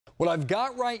What I've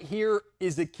got right here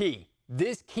is a key.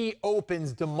 This key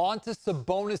opens Domantas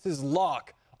Sabonis'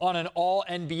 lock on an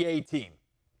all-NBA team.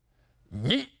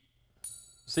 Yeet.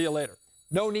 See you later.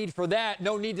 No need for that.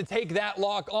 No need to take that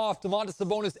lock off. Domantas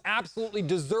Sabonis absolutely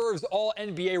deserves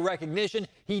all-NBA recognition.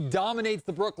 He dominates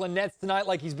the Brooklyn Nets tonight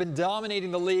like he's been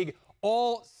dominating the league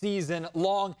all season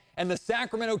long. And the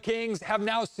Sacramento Kings have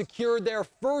now secured their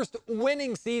first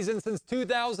winning season since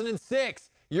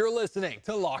 2006. You're listening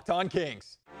to Locked On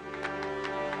Kings.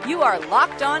 You are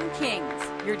Locked On Kings,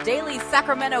 your daily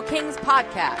Sacramento Kings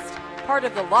podcast. Part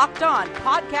of the Locked On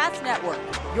Podcast Network,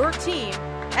 your team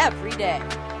every day.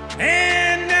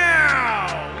 And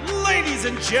now, ladies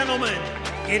and gentlemen,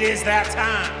 it is that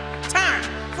time. Time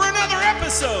for another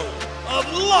episode of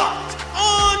Locked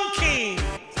On Kings.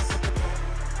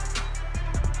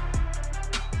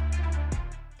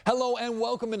 Hello and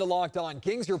welcome into Locked On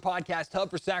Kings, your podcast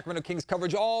hub for Sacramento Kings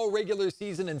coverage all regular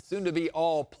season and soon to be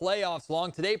all playoffs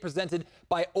long. Today presented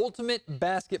by Ultimate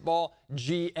Basketball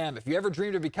GM. If you ever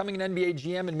dreamed of becoming an NBA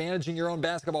GM and managing your own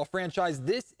basketball franchise,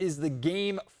 this is the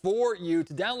game for you.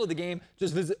 To download the game,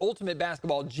 just visit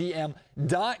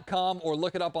ultimatebasketballgm.com or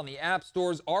look it up on the app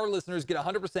stores. Our listeners get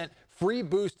 100% free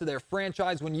boost to their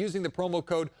franchise when using the promo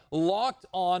code Locked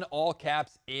On, all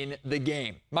caps, in the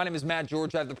game. My name is Matt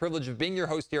George. I have the privilege of being your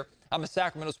host here. I'm a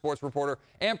Sacramento sports reporter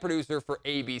and producer for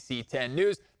ABC 10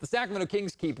 News. The Sacramento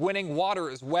Kings keep winning. Water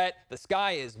is wet. The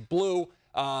sky is blue.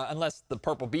 Unless the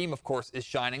purple beam, of course, is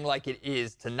shining like it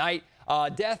is tonight.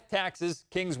 Death, taxes,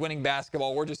 Kings winning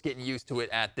basketball. We're just getting used to it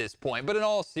at this point. But in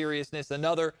all seriousness,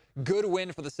 another good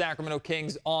win for the Sacramento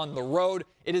Kings on the road.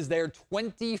 It is their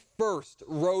 21st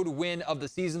road win of the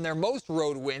season, their most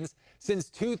road wins since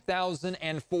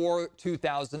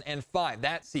 2004-2005,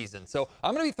 that season. So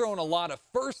I'm going to be throwing a lot of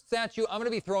firsts at you. I'm going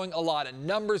to be throwing a lot of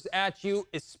numbers at you,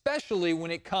 especially when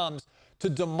it comes to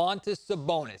Domantas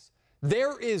Sabonis.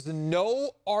 There is no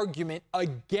argument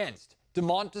against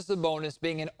Domantas Sabonis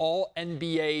being an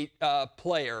all-NBA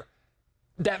player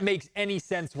that makes any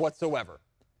sense whatsoever.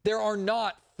 There are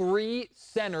not three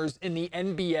centers in the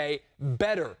NBA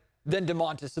better than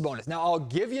Domantas Sabonis. Now, I'll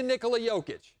give you Nikola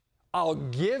Jokic. I'll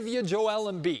give you Joel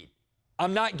Embiid.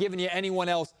 I'm not giving you anyone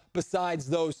else besides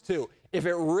those two. If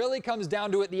it really comes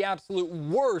down to it, the absolute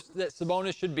worst that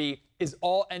Sabonis should be is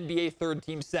all-NBA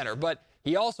third-team center. But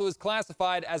he also is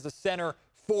classified as a center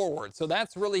forward. So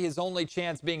that's really his only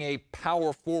chance, being a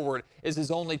power forward, is his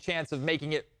only chance of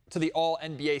making it to the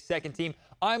all-NBA second team.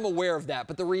 I'm aware of that.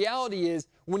 But the reality is,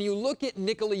 when you look at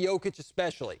Nikola Jokic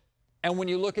especially, and when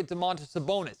you look at Domantas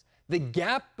Sabonis, the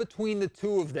gap between the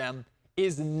two of them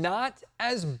is not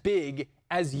as big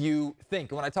as you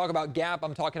think. When I talk about gap,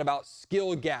 I'm talking about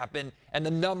skill gap and the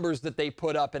numbers that they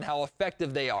put up and how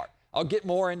effective they are. I'll get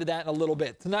more into that in a little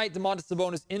bit. Tonight, Domantas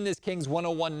Sabonis in this Kings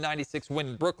 101-96 win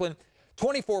in Brooklyn.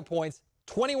 24 points,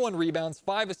 21 rebounds,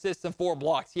 5 assists, and 4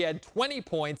 blocks. He had 20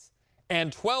 points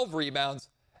and 12 rebounds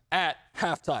at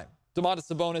halftime. Domantas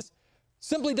Sabonis,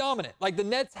 simply dominant. Like, the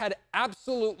Nets had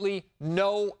absolutely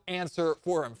no answer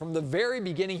for him. From the very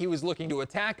beginning, he was looking to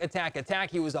attack.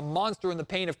 He was a monster in the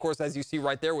paint, of course, as you see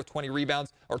right there with 20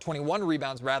 rebounds, or 21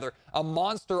 rebounds, rather. A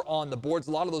monster on the boards.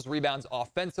 A lot of those rebounds,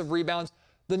 offensive rebounds.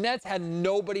 The Nets had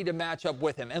nobody to match up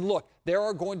with him. And look, there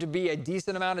are going to be a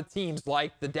decent amount of teams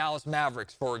like the Dallas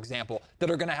Mavericks, for example,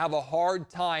 that are going to have a hard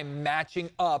time matching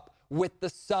up with the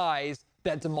size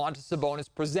that Domantas Sabonis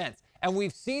presents. And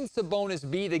we've seen Sabonis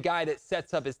be the guy that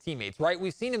sets up his teammates, right?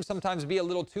 We've seen him sometimes be a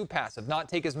little too passive, not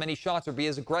take as many shots or be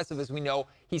as aggressive as we know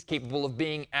he's capable of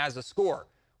being as a scorer.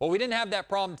 Well, we didn't have that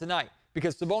problem tonight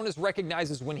because Sabonis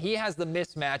recognizes when he has the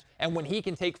mismatch and when he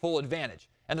can take full advantage.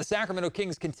 And the Sacramento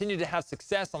Kings continue to have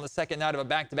success on the second night of a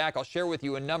back-to-back. I'll share with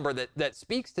you a number that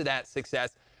speaks to that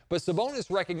success. But Sabonis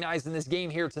recognized in this game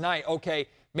here tonight, okay,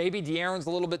 maybe De'Aaron's a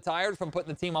little bit tired from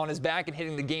putting the team on his back and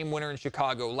hitting the game winner in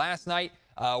Chicago last night.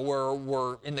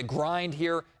 We're in the grind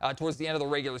here towards the end of the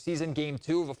regular season. Game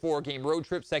 2 of a 4-game road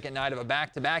trip, second night of a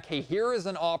back-to-back. Hey, here is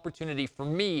an opportunity for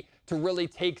me to really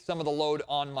take some of the load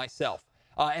on myself.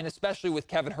 And especially with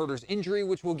Kevin Huerter's injury,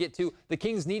 which we'll get to, the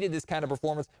Kings needed this kind of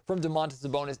performance from Domantas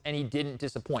Sabonis, and he didn't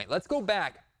disappoint. Let's go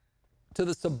back to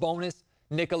the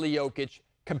Sabonis-Nikola Jokic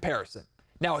comparison.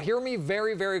 Now, hear me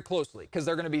very, very closely, because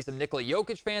there are going to be some Nikola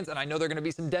Jokic fans, and I know there are going to be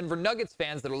some Denver Nuggets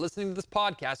fans that are listening to this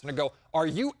podcast and go, are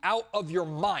you out of your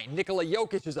mind? Nikola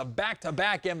Jokic is a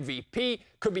back-to-back MVP,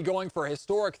 could be going for a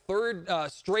historic third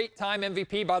straight-time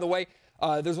MVP, by the way.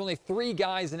 There's only 3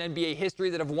 guys in NBA history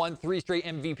that have won 3 straight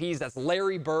MVPs. That's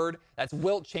Larry Bird, that's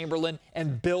Wilt Chamberlain,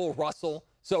 and Bill Russell.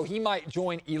 So he might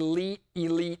join elite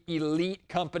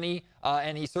company,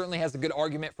 and he certainly has a good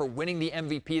argument for winning the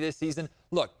MVP this season.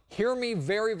 look, hear me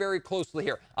very, very closely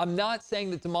here. I'm not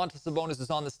saying that Domantas Sabonis is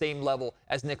on the same level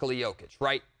as Nikola Jokic,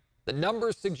 right? The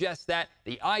numbers suggest that.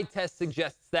 The eye test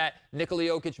suggests that. Nikola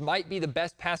Jokic might be the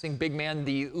best passing big man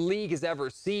the league has ever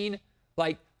seen.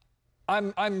 Like,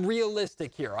 I'm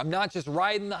realistic here. I'm not just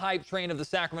riding the hype train of the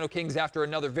Sacramento Kings after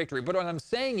another victory. But what I'm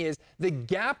saying is the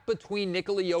gap between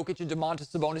Nikola Jokic and Domantas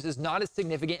Sabonis is not as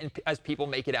significant as people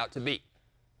make it out to be.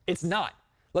 It's not.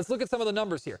 Let's look at some of the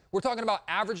numbers here. We're talking about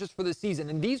averages for the season,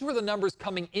 and these were the numbers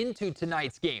coming into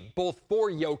tonight's game, both for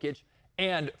Jokic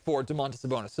and for Domantas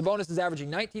Sabonis. Sabonis is averaging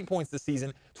 19 points this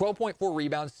season, 12.4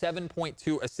 rebounds,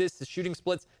 7.2 assists. His shooting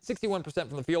splits, 61%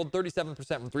 from the field, 37%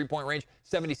 from three-point range,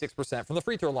 76% from the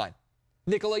free throw line.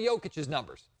 Nikola Jokic's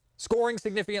numbers. Scoring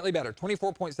significantly better,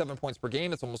 24.7 points per game.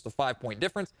 That's almost a 5-point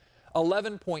difference.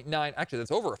 11.9, actually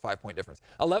that's over a 5-point difference.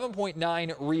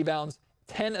 11.9 rebounds,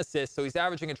 10 assists, so he's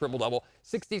averaging a triple-double.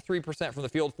 63% from the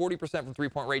field, 40% from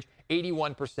three-point range,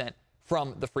 81%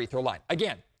 from the free throw line.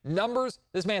 Again, numbers,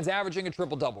 this man's averaging a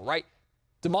triple-double, right?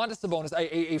 Domantas Sabonis,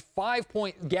 a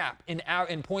 5-point gap in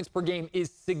points per game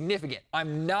is significant.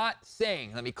 I'm not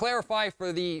saying, let me clarify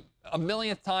for the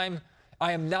 1,000,000th time,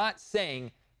 I am not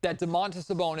saying that Domantas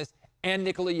Sabonis and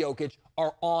Nikola Jokic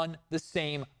are on the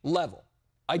same level.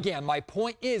 Again, my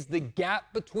point is the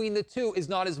gap between the two is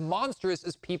not as monstrous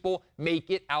as people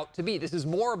make it out to be. This is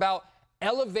more about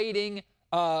elevating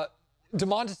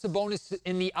Domantas Sabonis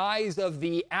in the eyes of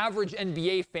the average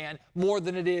NBA fan more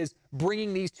than it is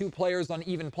bringing these two players on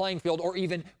even playing field or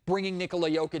even bringing Nikola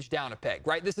Jokic down a peg,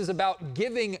 right? This is about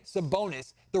giving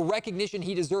Sabonis the recognition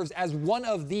he deserves as one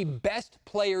of the best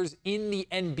players in the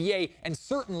NBA and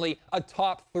certainly a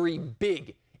top 3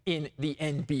 big in the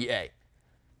NBA.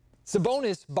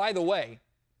 Sabonis, by the way,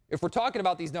 if we're talking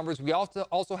about these numbers, we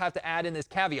also have to add in this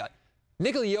caveat.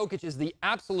 Nikola Jokic is the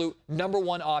absolute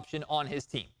 #1 option on his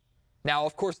team. Now,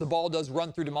 of course, the ball does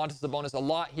run through Domantas Sabonis a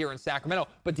lot here in Sacramento,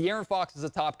 but De'Aaron Fox is a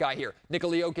top guy here.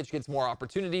 Nikola Jokic gets more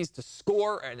opportunities to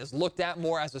score and is looked at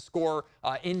more as a scorer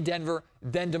in Denver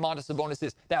than Domantas Sabonis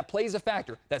is. That plays a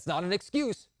factor. That's not an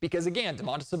excuse because, again,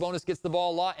 Domantas Sabonis gets the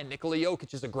ball a lot and Nikola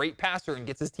Jokic is a great passer and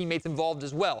gets his teammates involved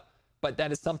as well. But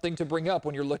that is something to bring up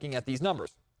when you're looking at these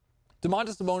numbers.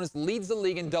 Domantas Sabonis leads the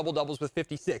league in double-doubles with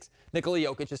 56. Nikola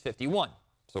Jokic is 51.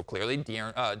 So clearly,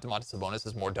 Domantas Sabonis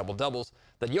has more double-doubles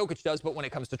than Jokic does. But when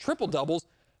it comes to triple-doubles,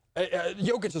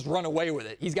 Jokic has run away with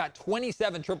it. He's got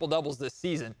 27 triple-doubles this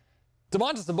season.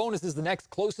 Domantas Sabonis is the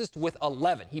next closest with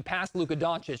 11. He passed Luka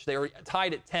Doncic. They were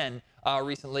tied at 10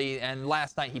 recently, and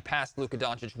last night he passed Luka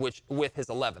Doncic with his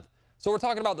 11th. So we're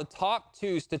talking about the top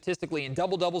 2 statistically in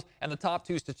double-doubles and the top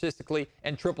 2 statistically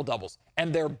in triple-doubles.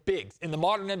 And they're bigs. In the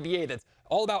modern NBA, that's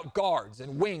all about guards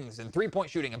and wings and three-point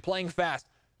shooting and playing fast.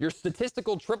 Your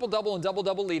statistical triple-double and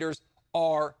double-double leaders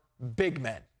are big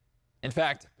men. In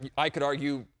fact, I could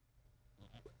argue,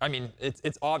 I mean,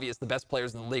 it's obvious the best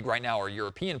players in the league right now are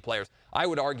European players. I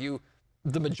would argue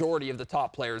the majority of the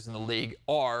top players in the league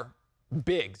are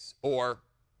bigs or,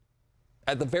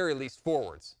 at the very least,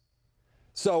 forwards.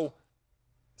 So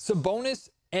Sabonis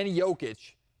and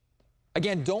Jokic,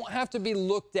 again, don't have to be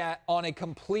looked at on a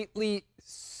completely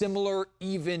similar,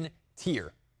 even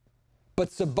tier. But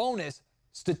Sabonis,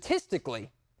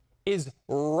 statistically, is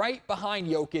right behind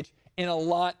Jokic in a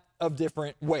lot of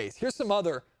different ways. Here's some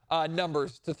other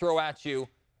numbers to throw at you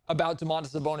about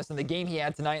Domantas Sabonis and the game he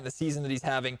had tonight and the season that he's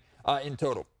having in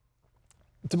total.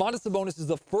 Domantas Sabonis is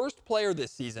the first player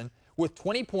this season with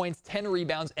 20 points, 10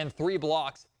 rebounds, and 3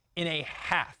 blocks in a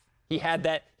half. He had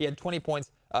 20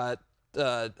 points,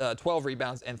 12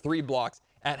 rebounds, and 3 blocks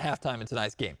at halftime in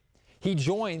tonight's game. He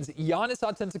joins Giannis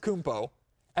Antetokounmpo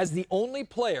as the only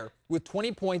player with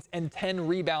 20 points and 10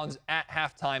 rebounds at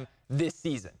halftime this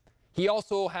season. He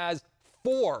also has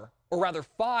 5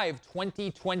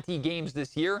 2020 games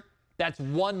this year. That's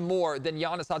 1 more than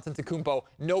Giannis Antetokounmpo.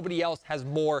 Nobody else has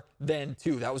more than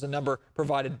 2. That was a number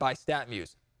provided by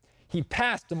StatMuse. He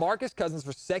passed DeMarcus Cousins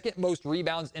for 2nd most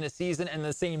rebounds in a season and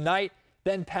the same night,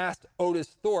 then passed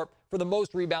Otis Thorpe for the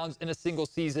most rebounds in a single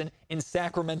season in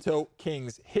Sacramento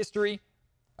Kings history.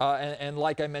 And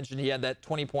like I mentioned, he had that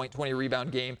 20-point,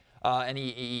 20-rebound game, and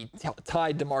he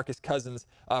tied DeMarcus Cousins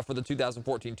for the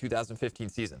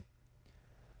 2014-2015 season.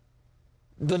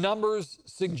 The numbers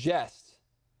suggest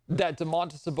that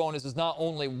Domantas Sabonis is not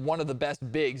only one of the best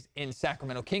bigs in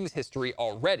Sacramento Kings history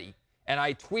already, and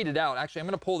I tweeted out, actually, I'm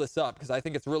going to pull this up because I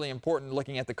think it's really important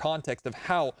looking at the context of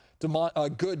how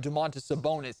good Domantas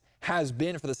Sabonis has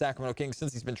been for the Sacramento Kings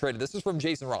since he's been traded. This is from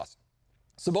Jason Ross.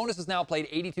 Sabonis has now played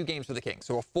 82 games for the Kings,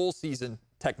 so a full season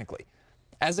technically.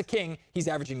 As a King, he's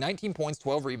averaging 19 points,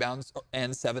 12 rebounds,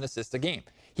 and 7 assists a game.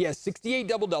 He has 68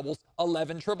 double-doubles,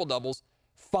 11 triple-doubles,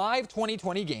 5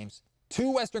 2020 games,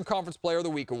 2 Western Conference Player of the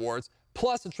Week awards,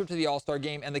 plus a trip to the All-Star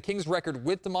game, and the Kings' record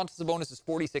with Domantas Sabonis is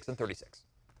 46-36.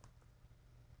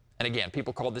 And again,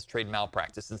 people called this trade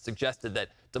malpractice and suggested that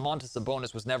Domantas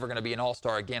Sabonis was never going to be an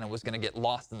All-Star again and was going to get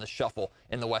lost in the shuffle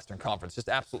in the Western Conference. Just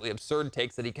absolutely absurd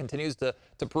takes that he continues to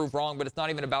prove wrong, but it's not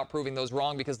even about proving those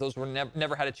wrong because those were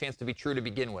never had a chance to be true to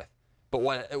begin with. But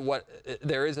what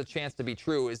there is a chance to be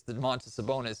true is that Domantas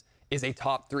Sabonis is a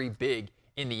top 3 big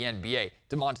in the NBA.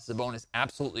 Domantas Sabonis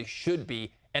absolutely should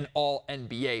be an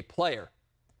all-NBA player.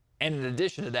 And in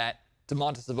addition to that,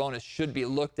 Domantas Sabonis should be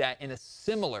looked at in a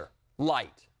similar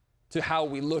light to how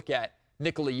we look at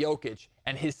Nikola Jokic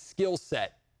and his skill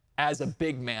set as a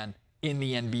big man in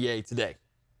the NBA today.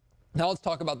 Now let's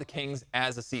talk about the Kings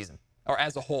as a season, or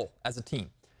as a whole, as a team.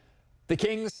 The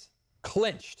Kings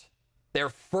clinched their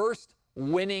first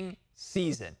winning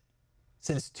season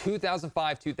since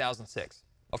 2005-2006.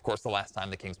 Of course, the last time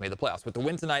the Kings made the playoffs. With the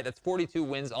win tonight, that's 42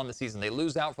 wins on the season. They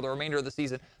lose out for the remainder of the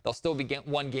season. They'll still be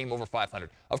one game over 500.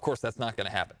 Of course, that's not going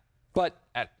to happen. But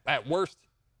at worst,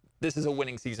 this is a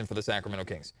winning season for the Sacramento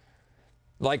Kings.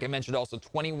 Like I mentioned, also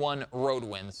 21 road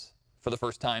wins for the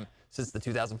first time since the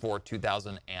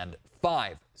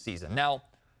 2004-2005 season. Now,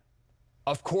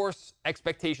 of course,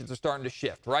 expectations are starting to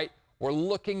shift, right? We're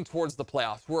looking towards the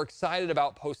playoffs. We're excited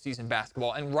about postseason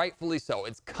basketball, and rightfully so.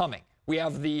 It's coming. We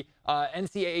have the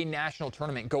NCAA National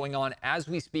Tournament going on as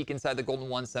we speak inside the Golden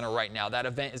One Center right now. That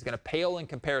event is going to pale in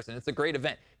comparison. It's a great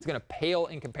event. It's going to pale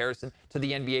in comparison to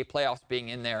the NBA playoffs being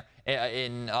in there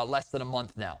in less than a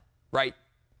month now, right?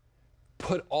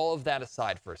 Put all of that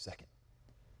aside for a second.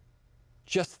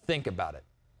 Just think about it.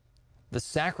 The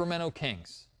Sacramento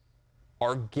Kings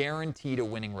are guaranteed a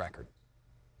winning record.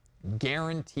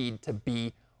 Guaranteed to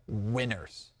be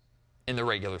winners in the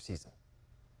regular season.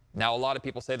 Now, a lot of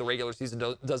people say the regular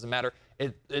season doesn't matter.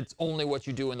 It's only what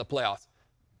you do in the playoffs.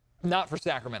 Not for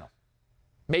Sacramento.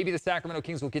 Maybe the Sacramento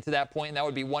Kings will get to that point, and that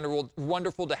would be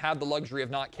wonderful to have the luxury of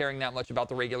not caring that much about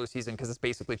the regular season because it's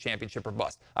basically championship or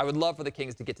bust. I would love for the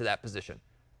Kings to get to that position.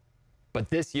 But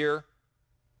this year,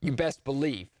 you best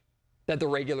believe that the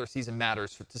regular season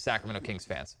matters to Sacramento Kings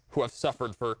fans who have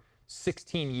suffered for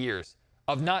 16 years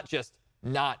of not just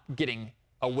not getting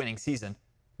a winning season,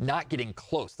 not getting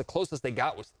close. The closest they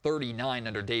got was 39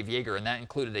 under Dave Yeager, and that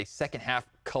included a second half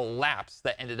collapse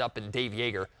that ended up in Dave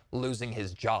Yeager losing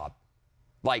his job.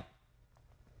 Like,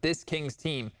 this Kings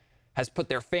team has put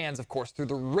their fans, of course, through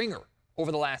the ringer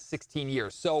over the last 16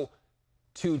 years. So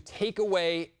to take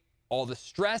away all the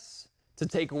stress, to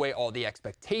take away all the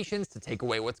expectations, to take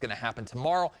away what's going to happen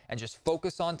tomorrow, and just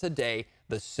focus on today,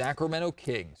 the Sacramento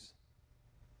Kings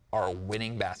are a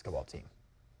winning basketball team.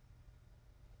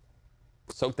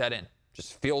 Soak that in.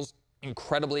 Just feels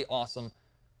incredibly awesome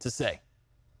to say.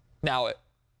 Now,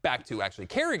 back to actually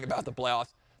caring about the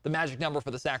playoffs, the magic number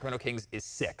for the Sacramento Kings is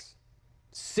 6.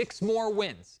 6 more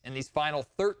wins in these final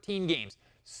 13 games.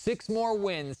 6 more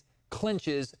wins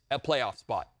clinches a playoff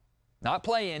spot. Not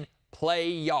play-in,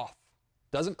 play-off.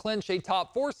 Doesn't clinch a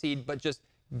top 4 seed, but just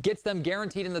gets them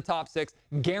guaranteed in the top 6,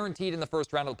 guaranteed in the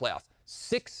first round of the playoffs.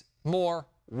 6 more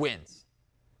wins.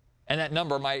 And that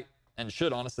number might and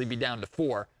should honestly be down to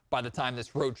 4 by the time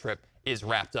this road trip is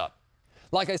wrapped up.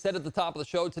 Like I said at the top of the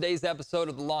show, today's episode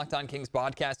of the Locked On Kings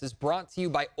podcast is brought to you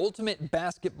by Ultimate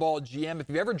Basketball GM. If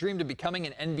you've ever dreamed of becoming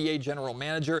an NBA general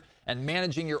manager and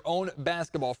managing your own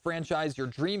basketball franchise, your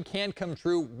dream can come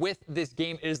true with this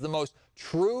game. It is the most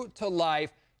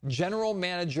true-to-life general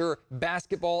manager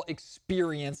basketball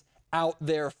experience out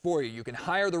there for you. You can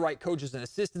hire the right coaches and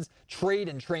assistants, trade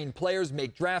and train players,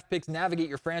 make draft picks, navigate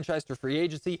your franchise through free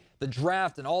agency, the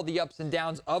draft, and all the ups and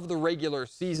downs of the regular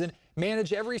season.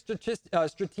 Manage every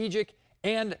strategic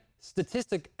and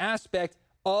statistic aspect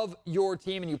of your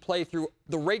team, and you play through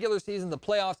the regular season, the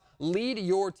playoffs, lead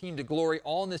your team to glory,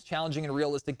 all in this challenging and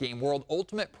realistic game world.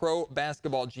 Ultimate Pro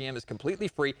Basketball GM is completely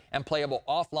free and playable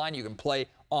offline. You can play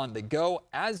on the go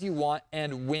as you want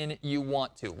and when you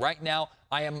want to. Right now,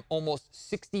 I am almost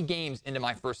 60 games into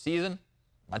my first season.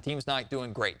 My team's not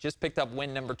doing great. Just picked up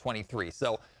win number 23.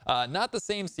 So not the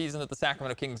same season that the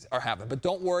Sacramento Kings are having. But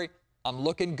don't worry, I'm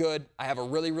looking good. I have a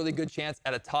really, really good chance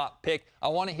at a top pick. I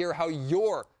want to hear how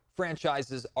your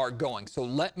franchises are going. So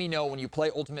let me know when you play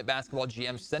Ultimate Basketball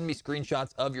GM. Send me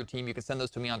screenshots of your team. You can send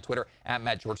those to me on Twitter at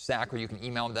MattGeorgeSack, or you can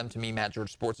email them to me,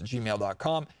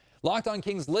 MattGeorgeSports@gmail.com. Locked On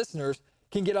Kings listeners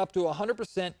can get up to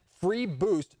 100% free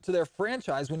boost to their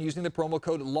franchise when using the promo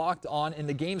code Locked On in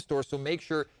the game store, so make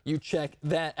sure you check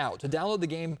that out. To download the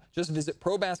game, just visit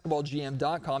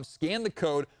ProBasketballGM.com, scan the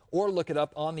code, or look it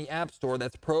up on the App Store.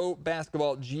 That's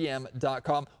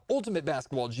ProBasketballGM.com. Ultimate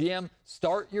Basketball GM.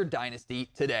 Start your dynasty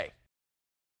today.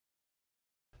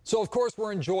 So, of course,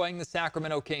 we're enjoying the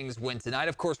Sacramento Kings win tonight.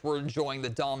 Of course, we're enjoying the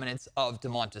dominance of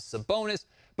Domantas Sabonis.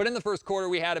 But in the first quarter,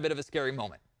 we had a bit of a scary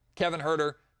moment. Kevin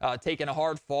Huerter taking a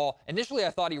hard fall. Initially,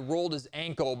 I thought he rolled his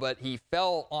ankle, but he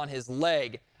fell on his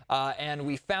leg. And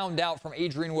we found out from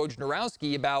Adrian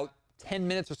Wojnarowski about 10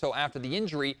 minutes or so after the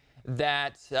injury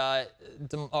that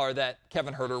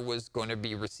Kevin Huerter was going to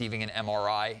be receiving an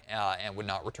MRI and would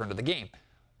not return to the game.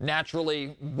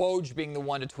 Naturally, Woj being the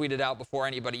one to tweet it out before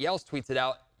anybody else tweets it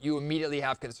out, you immediately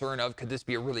have concern of, could this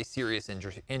be a really serious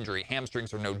injury?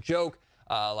 Hamstrings are no joke.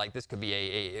 This could be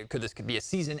a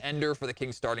season ender for the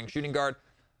Kings starting shooting guard.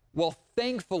 Well,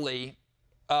 thankfully,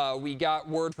 we got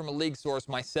word from a league source,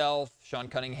 myself, Sean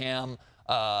Cunningham,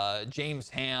 James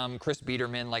Ham, Chris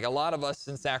Biederman, like a lot of us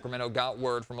in Sacramento got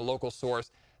word from a local source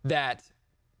that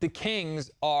the Kings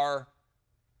are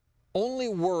only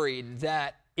worried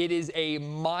that it is a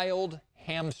mild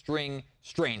hamstring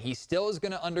strain. He still is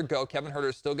going to undergo, Kevin Huerter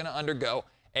is still going to undergo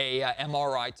a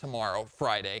MRI tomorrow,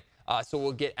 Friday. So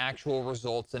we'll get actual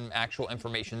results and actual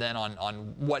information then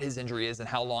on what his injury is and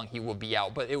how long he will be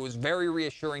out. But it was very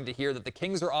reassuring to hear that the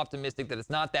Kings are optimistic that it's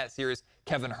not that serious.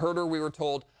 Kevin Huerter, we were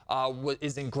told,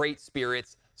 is in great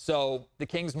spirits. So the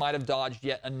Kings might have dodged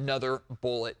yet another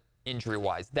bullet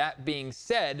injury-wise. That being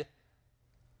said,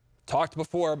 talked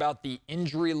before about the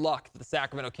injury luck that the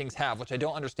Sacramento Kings have, which I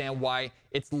don't understand why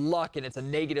it's luck and it's a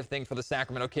negative thing for the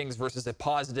Sacramento Kings versus a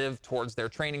positive towards their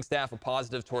training staff, a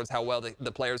positive towards how well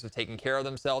the players have taken care of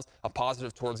themselves, a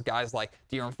positive towards guys like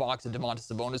De'Aaron Fox and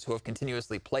Domantas Sabonis who have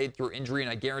continuously played through injury.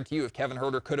 And I guarantee you, if Kevin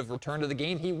Huerter could have returned to the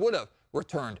game, he would have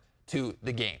returned to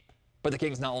the game. But the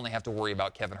Kings not only have to worry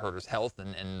about Kevin Huerter's health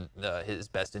and his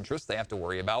best interests, they have to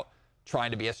worry about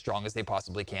trying to be as strong as they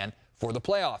possibly can for the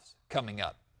playoffs coming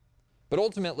up. But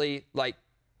ultimately,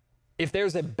 if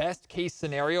there's a best case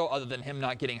scenario other than him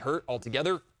not getting hurt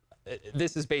altogether,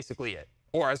 this is basically it.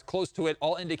 Or as close to it,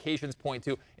 all indications point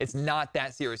to it's not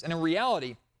that serious. And in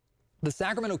reality, the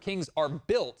Sacramento Kings are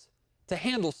built to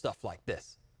handle stuff like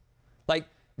this.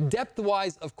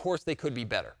 Depth-wise, of course, they could be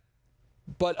better.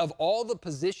 But of all the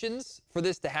positions for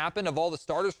this to happen, of all the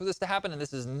starters for this to happen, and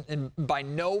this is by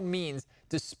no means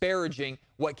disparaging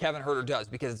what Kevin Huerter does,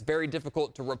 because it's very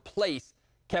difficult to replace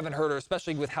Kevin Huerter,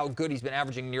 especially with how good he's been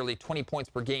averaging nearly 20 points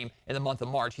per game in the month of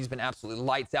March. He's been absolutely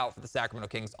lights out for the Sacramento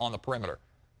Kings on the perimeter.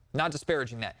 Not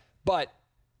disparaging that. But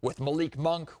with Malik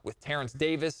Monk, with Terrence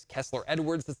Davis, Kessler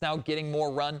Edwards that's now getting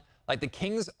more run, the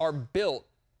Kings are built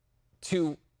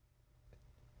to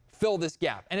fill this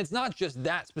gap. And it's not just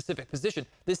that specific position.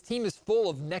 This team is full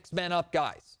of next man up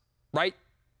guys, right?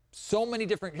 So many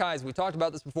different guys, we talked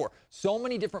about this before, so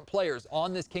many different players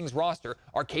on this Kings roster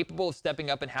are capable of stepping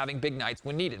up and having big nights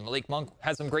when needed. Malik Monk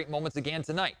has some great moments again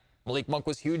tonight. Malik Monk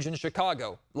was huge in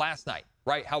Chicago last night,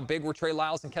 right? How big were Trey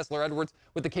Lyles and Kessler Edwards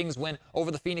with the Kings win over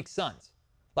the Phoenix Suns?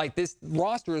 This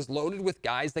roster is loaded with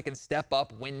guys that can step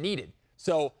up when needed.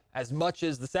 So as much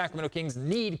as the Sacramento Kings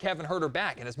need Kevin Huerter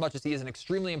back, and as much as he is an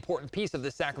extremely important piece of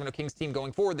this Sacramento Kings team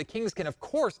going forward, the Kings can, of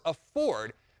course,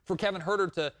 afford for Kevin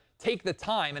Huerter to take the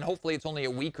time, and hopefully it's only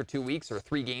a week or 2 weeks or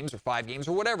 3 games or 5 games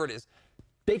or whatever it is.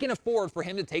 They can afford for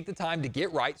him to take the time to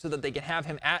get right so that they can have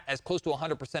him at as close to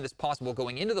 100% as possible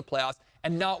going into the playoffs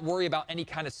and not worry about any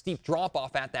kind of steep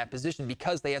drop-off at that position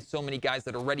because they have so many guys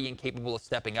that are ready and capable of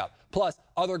stepping up. Plus,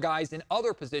 other guys in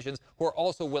other positions who are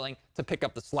also willing to pick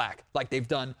up the slack like they've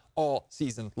done all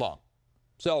season long.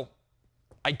 So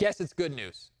I guess it's good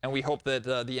news, and we hope that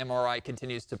the MRI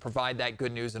continues to provide that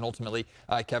good news, and ultimately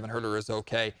Kevin Huerter is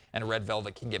okay, and Red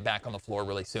Velvet can get back on the floor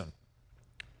really soon.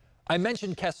 I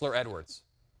mentioned Kessler Edwards.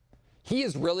 He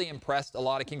has really impressed a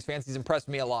lot of Kings fans. He's impressed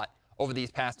me a lot over these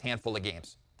past handful of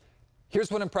games. Here's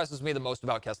what impresses me the most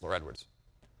about Kessler Edwards.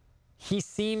 He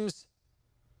seems,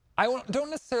 I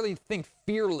don't necessarily think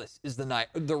fearless is the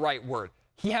right word.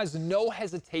 He has no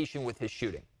hesitation with his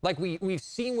shooting. We've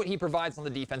seen what he provides on the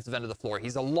defensive end of the floor.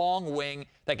 He's a long wing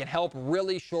that can help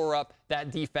really shore up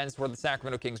that defense where the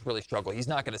Sacramento Kings really struggle. He's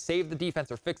not going to save the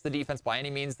defense or fix the defense by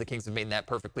any means. The Kings have made that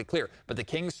perfectly clear. But the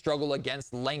Kings struggle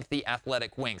against lengthy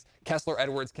athletic wings. Kessler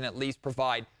Edwards can at least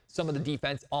provide some of the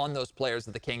defense on those players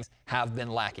that the Kings have been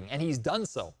lacking. And he's done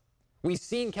so. We've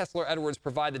seen Kessler Edwards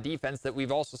provide the defense that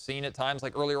we've also seen at times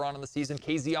like earlier on in the season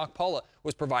KZ Okpala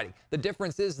was providing. The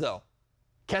difference is, though,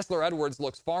 Kessler Edwards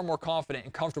looks far more confident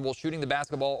and comfortable shooting the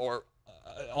basketball or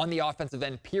on the offensive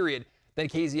end, period, than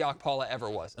KZ Okpala ever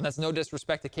was. And that's no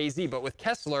disrespect to KZ, but with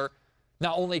Kessler,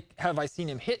 not only have I seen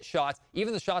him hit shots,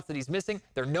 even the shots that he's missing,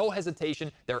 they're no hesitation,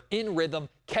 they're in rhythm,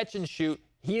 catch and shoot.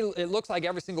 It looks like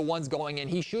every single one's going in.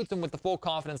 He shoots them with the full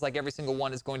confidence like every single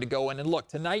one is going to go in. And look,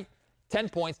 tonight, 10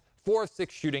 points, 4 of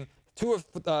 6 shooting, 2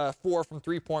 of 4 from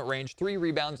three-point range, 3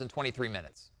 rebounds in 23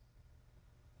 minutes.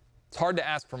 It's hard to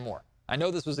ask for more. I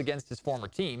know this was against his former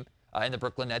team in the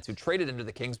Brooklyn Nets, who traded him to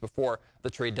the Kings before the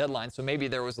trade deadline, so maybe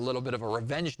there was a little bit of a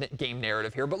revenge game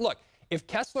narrative here. But look, if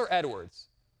Kessler Edwards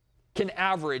can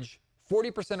average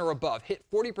 40% or above, hit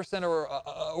 40%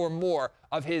 or more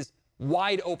of his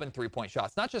wide open three-point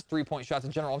shots, not just three-point shots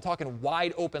in general, I'm talking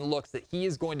wide open looks that he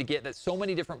is going to get, that so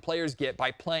many different players get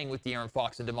by playing with De'Aaron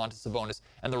Fox and Domantas Sabonis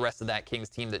and the rest of that Kings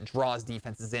team that draws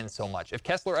defenses in so much. If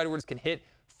Kessler Edwards can hit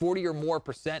 40 or more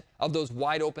 % of those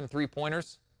wide open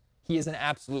three-pointers, he is an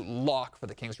absolute lock for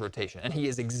the Kings rotation. And he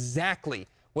is exactly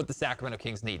what the Sacramento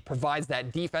Kings need. Provides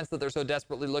that defense that they're so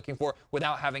desperately looking for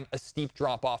without having a steep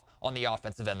drop-off on the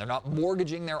offensive end. They're not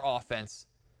mortgaging their offense,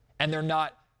 and they're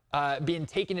not being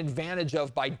taken advantage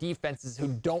of by defenses who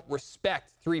don't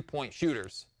respect three-point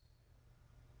shooters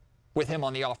with him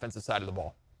on the offensive side of the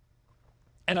ball.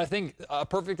 And I think a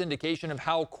perfect indication of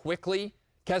how quickly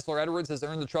Kessler Edwards has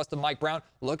earned the trust of Mike Brown,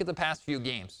 look at the past few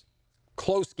games.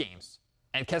 Close games.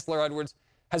 And Kessler Edwards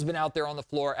has been out there on the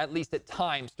floor at least at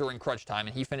times during crunch time,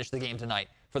 and he finished the game tonight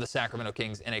for the Sacramento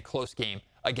Kings in a close game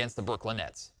against the Brooklyn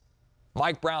Nets.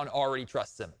 Mike Brown already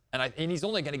trusts him, and he's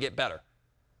only going to get better.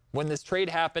 When this trade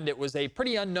happened, it was a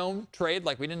pretty unknown trade.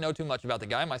 Like, we didn't know too much about the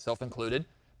guy, myself included.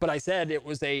 But I said it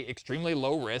was a extremely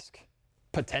low risk,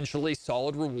 potentially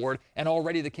solid reward, and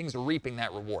already the Kings are reaping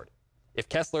that reward. If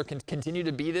Kessler can continue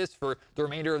to be this for the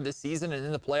remainder of this season and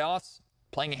in the playoffs,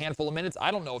 playing a handful of minutes,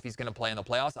 I don't know if he's going to play in the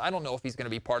playoffs. I don't know if he's going to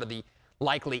be part of the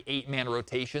likely 8-man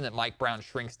rotation that Mike Brown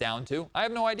shrinks down to. I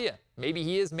have no idea. Maybe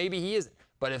he is, maybe he isn't.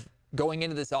 But if going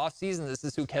into this offseason, this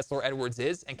is who Kessler Edwards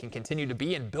is and can continue to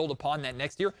be and build upon that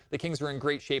next year, the Kings are in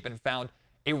great shape and found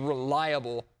a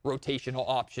reliable rotational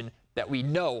option that we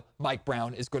know Mike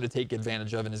Brown is going to take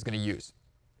advantage of and is going to use.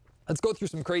 Let's go through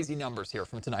some crazy numbers here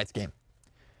from tonight's game.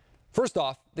 First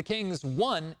off, the Kings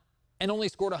won and only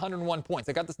scored 101 points.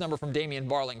 I got this number from Damian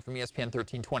Barling from ESPN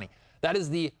 1320. That is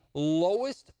the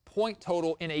lowest point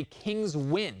total in a Kings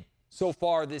win so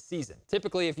far this season.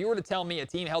 Typically, if you were to tell me a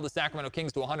team held the Sacramento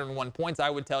Kings to 101 points, I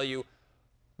would tell you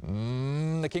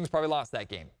the Kings probably lost that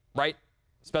game, right?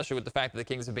 Especially with the fact that the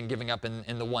Kings have been giving up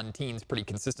in the one teens pretty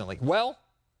consistently. Well,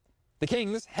 the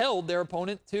Kings held their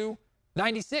opponent to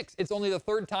 96. It's only the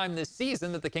third time this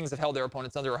season that the Kings have held their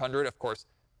opponents under 100. Of course,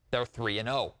 they're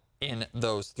 3-0 in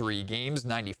those 3 games.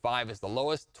 95 is the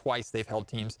lowest. Twice they've held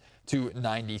teams to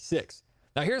 96.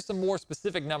 Now, here's some more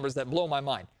specific numbers that blow my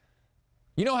mind.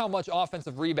 You know how much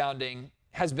offensive rebounding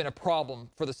has been a problem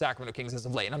for the Sacramento Kings as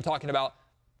of late. And I'm talking about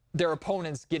their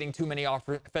opponents getting too many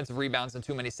offensive rebounds and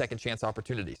too many second chance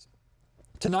opportunities.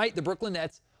 Tonight, the Brooklyn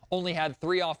Nets only had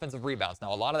 3 offensive rebounds.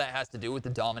 Now, a lot of that has to do with the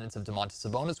dominance of Domantas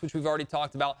Sabonis, which we've already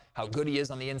talked about, how good he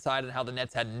is on the inside and how the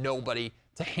Nets had nobody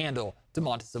to handle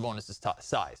Domantas Sabonis'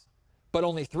 size. But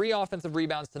only 3 offensive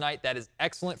rebounds tonight. That is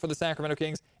excellent for the Sacramento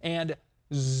Kings. And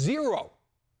 0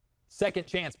 second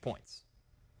chance points.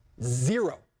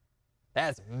 0.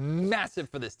 That's massive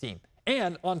for this team.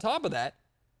 And on top of that,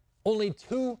 only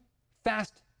 2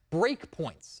 fast break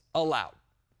points allowed.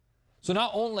 So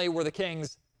not only were the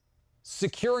Kings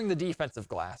securing the defensive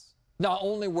glass, not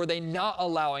only were they not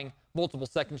allowing multiple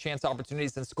second chance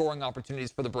opportunities and scoring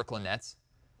opportunities for the Brooklyn Nets,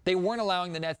 they weren't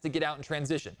allowing the Nets to get out in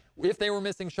transition. If they were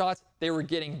missing shots, they were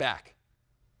getting back.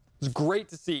 It's great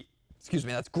to see.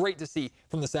 That's great to see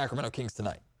from the Sacramento Kings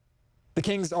tonight. The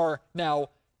Kings are now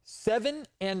 7-5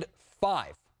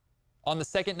 on the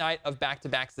second night of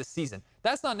back-to-backs this season.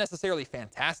 That's not necessarily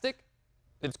fantastic.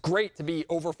 It's great to be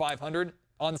over 500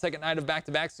 on the second night of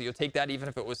back-to-backs, so you'll take that even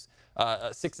if it was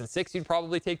 6-6, you'd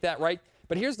probably take that, right?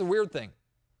 But here's the weird thing.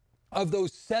 Of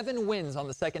those 7 wins on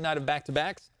the second night of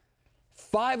back-to-backs,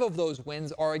 5 of those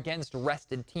wins are against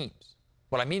rested teams.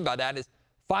 What I mean by that is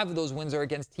 5 of those wins are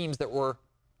against teams that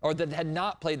had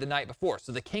not played the night before.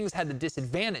 So the Kings had the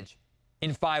disadvantage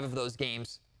in 5 of those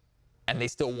games, and they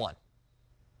still won.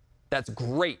 That's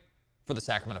great for the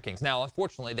Sacramento Kings. Now,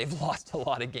 unfortunately, they've lost a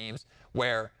lot of games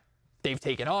where they've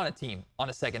taken on a team on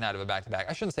a second night of a back-to-back.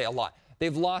 I shouldn't say a lot.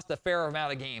 They've lost a fair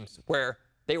amount of games where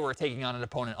they were taking on an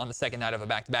opponent on the second night of a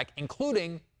back-to-back,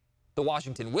 including the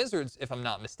Washington Wizards, if I'm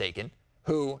not mistaken,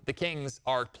 who the Kings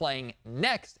are playing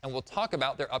next, and we'll talk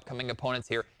about their upcoming opponents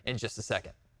here in just a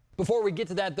second. Before we get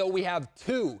to that, though, we have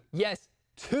 2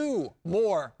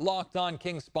 more Locked On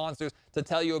Kings sponsors to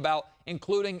tell you about,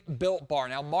 including Built Bar.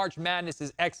 Now, March Madness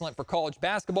is excellent for college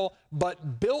basketball,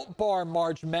 but Built Bar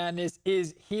March Madness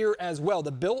is here as well.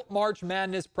 The Built March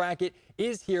Madness bracket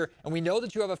is here, and we know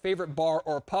that you have a favorite bar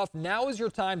or puff. Now is your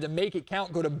time to make it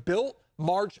count. Go to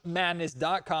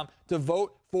BuiltMarchMadness.com to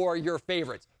vote for your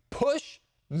favorites. Push,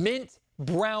 mint,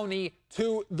 Brownie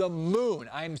to the moon.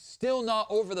 I'm still not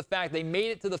over the fact they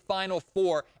made it to the Final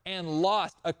Four and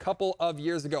lost a couple of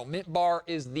years ago. Mint Brownie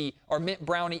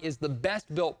is the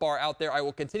best built bar out there. I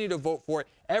will continue to vote for it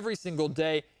every single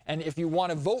day. And if you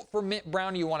want to vote for Mint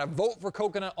Brownie, you want to vote for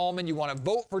Coconut Almond, you want to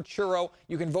vote for Churro,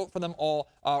 you can vote for them all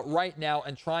right now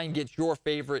and try and get your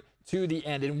favorite to the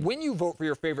end. And when you vote for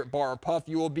your favorite bar or puff,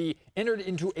 you will be entered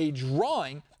into a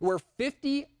drawing where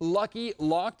 50 lucky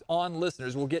Locked On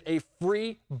listeners will get a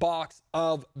free box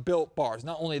of Built Bars.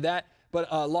 Not only that, but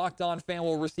a Locked On fan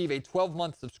will receive a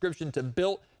 12-month subscription to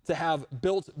Built to have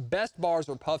Built's best bars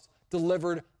or puffs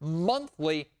delivered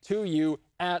monthly to you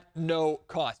at no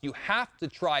cost. You have to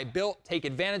try Built, take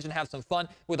advantage, and have some fun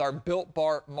with our Built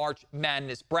Bar March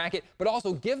Madness bracket, but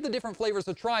also give the different flavors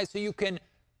a try so you can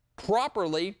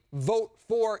properly vote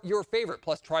for your favorite.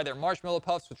 Plus, try their marshmallow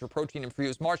puffs, which are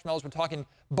protein-infused marshmallows. We're talking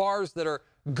bars that are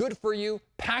good for you,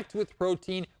 packed with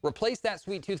protein. Replace that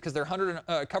sweet tooth because they're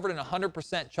covered in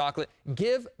 100% chocolate.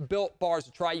 Give Built Bars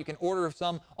a try. You can order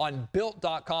some on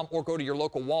Built.com or go to your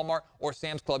local Walmart or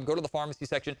Sam's Club. Go to the pharmacy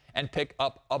section and pick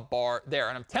up a bar there.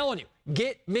 And I'm telling you,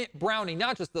 get Mint Brownie,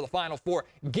 not just to the Final Four.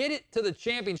 Get it to the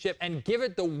championship and give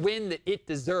it the win that it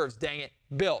deserves. Dang it,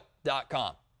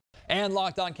 Built.com. And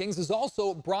Locked On Kings is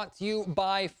also brought to you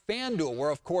by FanDuel.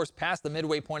 We're, of course, past the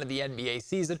midway point of the NBA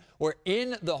season. We're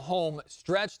in the home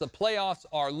stretch. The playoffs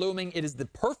are looming. It is the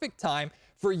perfect time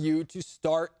for you to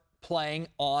start playing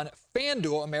on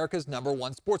FanDuel, America's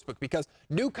 #1 sportsbook, because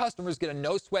new customers get a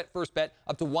no-sweat first bet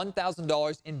up to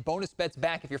 $1,000 in bonus bets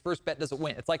back if your first bet doesn't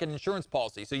win. It's like an insurance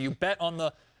policy. So you bet on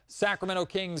the Sacramento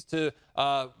Kings to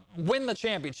win the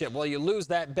championship. Well, you lose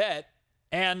that bet,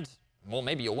 and well,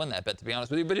 maybe you'll win that bet, to be honest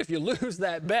with you. But if you lose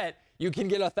that bet, you can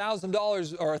get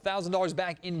 $1,000 or $1,000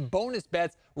 back in bonus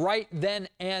bets right then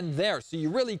and there. So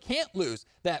you really can't lose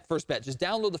that first bet. Just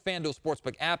download the FanDuel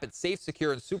Sportsbook app. It's safe,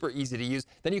 secure, and super easy to use.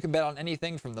 Then you can bet on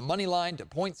anything from the money line to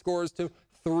point scores to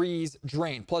threes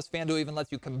drained. Plus, FanDuel even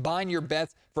lets you combine your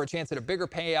bets for a chance at a bigger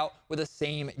payout with a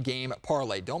same-game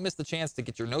parlay. Don't miss the chance to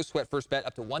get your no-sweat first bet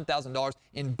up to $1,000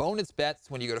 in bonus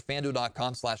bets when you go to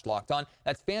FanDuel.com/lockedon.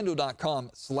 That's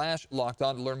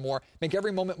FanDuel.com/lockedon to learn more. Make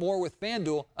every moment more with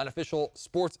FanDuel, an official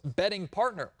sports betting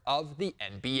partner of the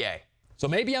NBA. So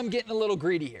maybe I'm getting a little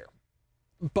greedy here,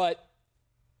 but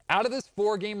out of this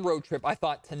 4-game road trip, I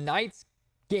thought tonight's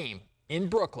game in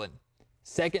Brooklyn,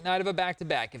 second night of a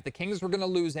back-to-back, if the Kings were going to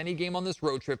lose any game on this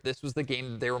road trip, this was the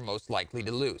game that they were most likely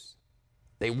to lose.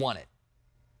 They won it.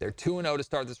 They're 2-0 to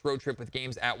start this road trip with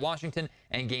games at Washington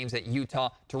and games at Utah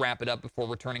to wrap it up before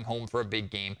returning home for a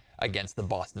big game against the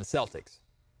Boston Celtics.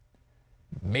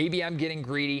 Maybe I'm getting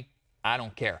greedy. I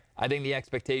don't care. I think the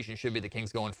expectation should be the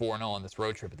Kings going 4-0 on this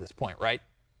road trip at this point, right?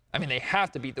 I mean, they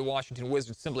have to beat the Washington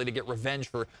Wizards simply to get revenge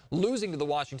for losing to the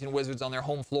Washington Wizards on their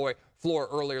home floor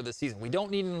earlier this season. We don't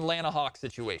need an Atlanta Hawks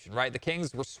situation, right? The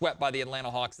Kings were swept by the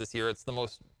Atlanta Hawks this year. It's the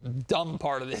most dumb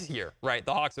part of this year, right?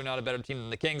 The Hawks are not a better team than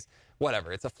the Kings.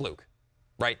 Whatever. It's a fluke,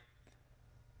 right?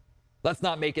 Let's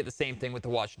not make it the same thing with the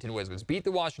Washington Wizards. Beat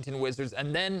the Washington Wizards,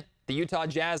 and then the Utah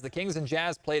Jazz. The Kings and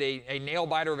Jazz played a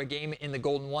nail-biter of a game in the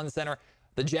Golden One Center.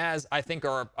 The Jazz, I think,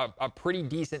 are a pretty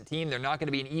decent team. They're not going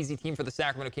to be an easy team for the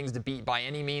Sacramento Kings to beat by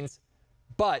any means.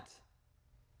 But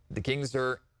the Kings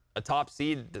are a top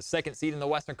seed, the second seed in the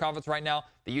Western Conference right now.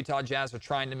 The Utah Jazz are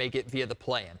trying to make it via the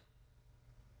play-in.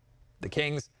 The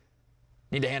Kings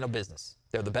need to handle business.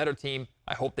 They're the better team.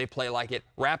 I hope they play like it.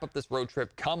 Wrap up this road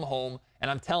trip, come home. And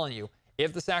I'm telling you,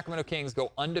 if the Sacramento Kings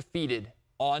go undefeated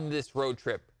on this road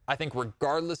trip, I think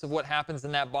regardless of what happens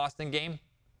in that Boston game,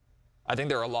 I think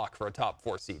they're a lock for a top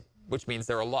 4 seed, which means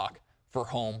they're a lock for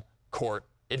home court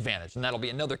advantage. And that'll be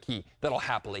another key that I'll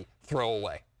happily throw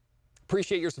away.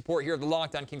 Appreciate your support here at the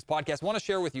Locked On Kings podcast. I want to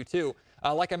share with you, too,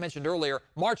 like I mentioned earlier,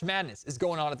 March Madness is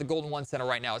going on at the Golden One Center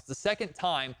right now. It's the second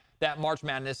time that March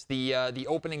Madness, the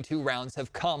opening 2 rounds,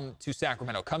 have come to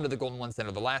Sacramento, come to the Golden One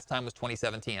Center. The last time was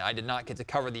 2017. I did not get to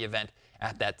cover the event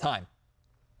at that time.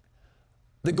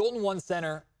 The Golden One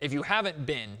Center, if you haven't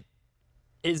been,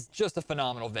 is just a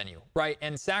phenomenal venue, right?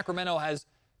 And Sacramento has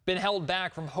been held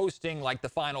back from hosting like the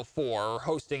Final Four or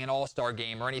hosting an All-Star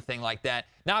game or anything like that,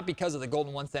 not because of the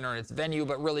Golden One Center and its venue,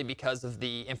 but really because of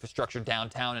the infrastructure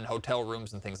downtown and hotel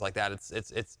rooms and things like that.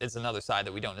 It's another side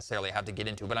that we don't necessarily have to get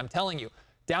into. But I'm telling you,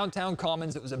 downtown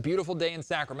Commons, it was a beautiful day in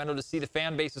Sacramento to see the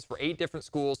fan bases for 8 different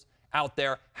schools out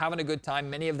there having a good time.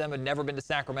 Many of them had never been to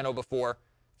Sacramento before.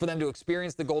 For them to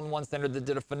experience the Golden One Center, that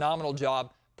did a phenomenal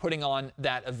job putting on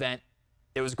that event.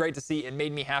 It was great to see. It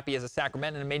made me happy as a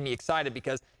Sacramentan, and it made me excited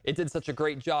because it did such a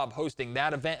great job hosting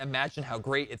that event. Imagine how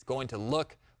great it's going to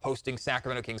look hosting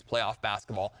Sacramento Kings playoff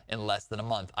basketball in less than a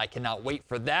month. I cannot wait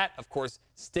for that. Of course,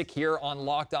 stick here on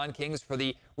Locked On Kings for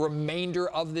the remainder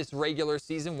of this regular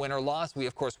season, win or loss. We,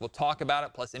 of course, will talk about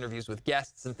it, plus interviews with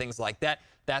guests and things like that.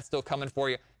 That's still coming for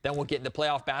you. Then we'll get into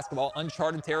playoff basketball,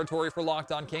 uncharted territory for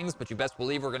Locked On Kings, but you best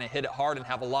believe we're going to hit it hard and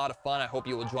have a lot of fun. I hope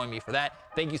you will join me for that.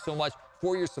 Thank you so much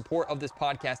for your support of this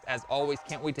podcast. As always,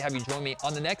 can't wait to have you join me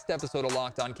on the next episode of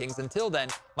Locked On Kings. Until then,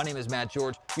 my name is Matt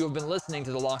George. You have been listening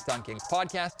to the Locked On Kings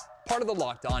podcast, part of the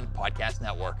Locked On Podcast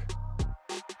Network.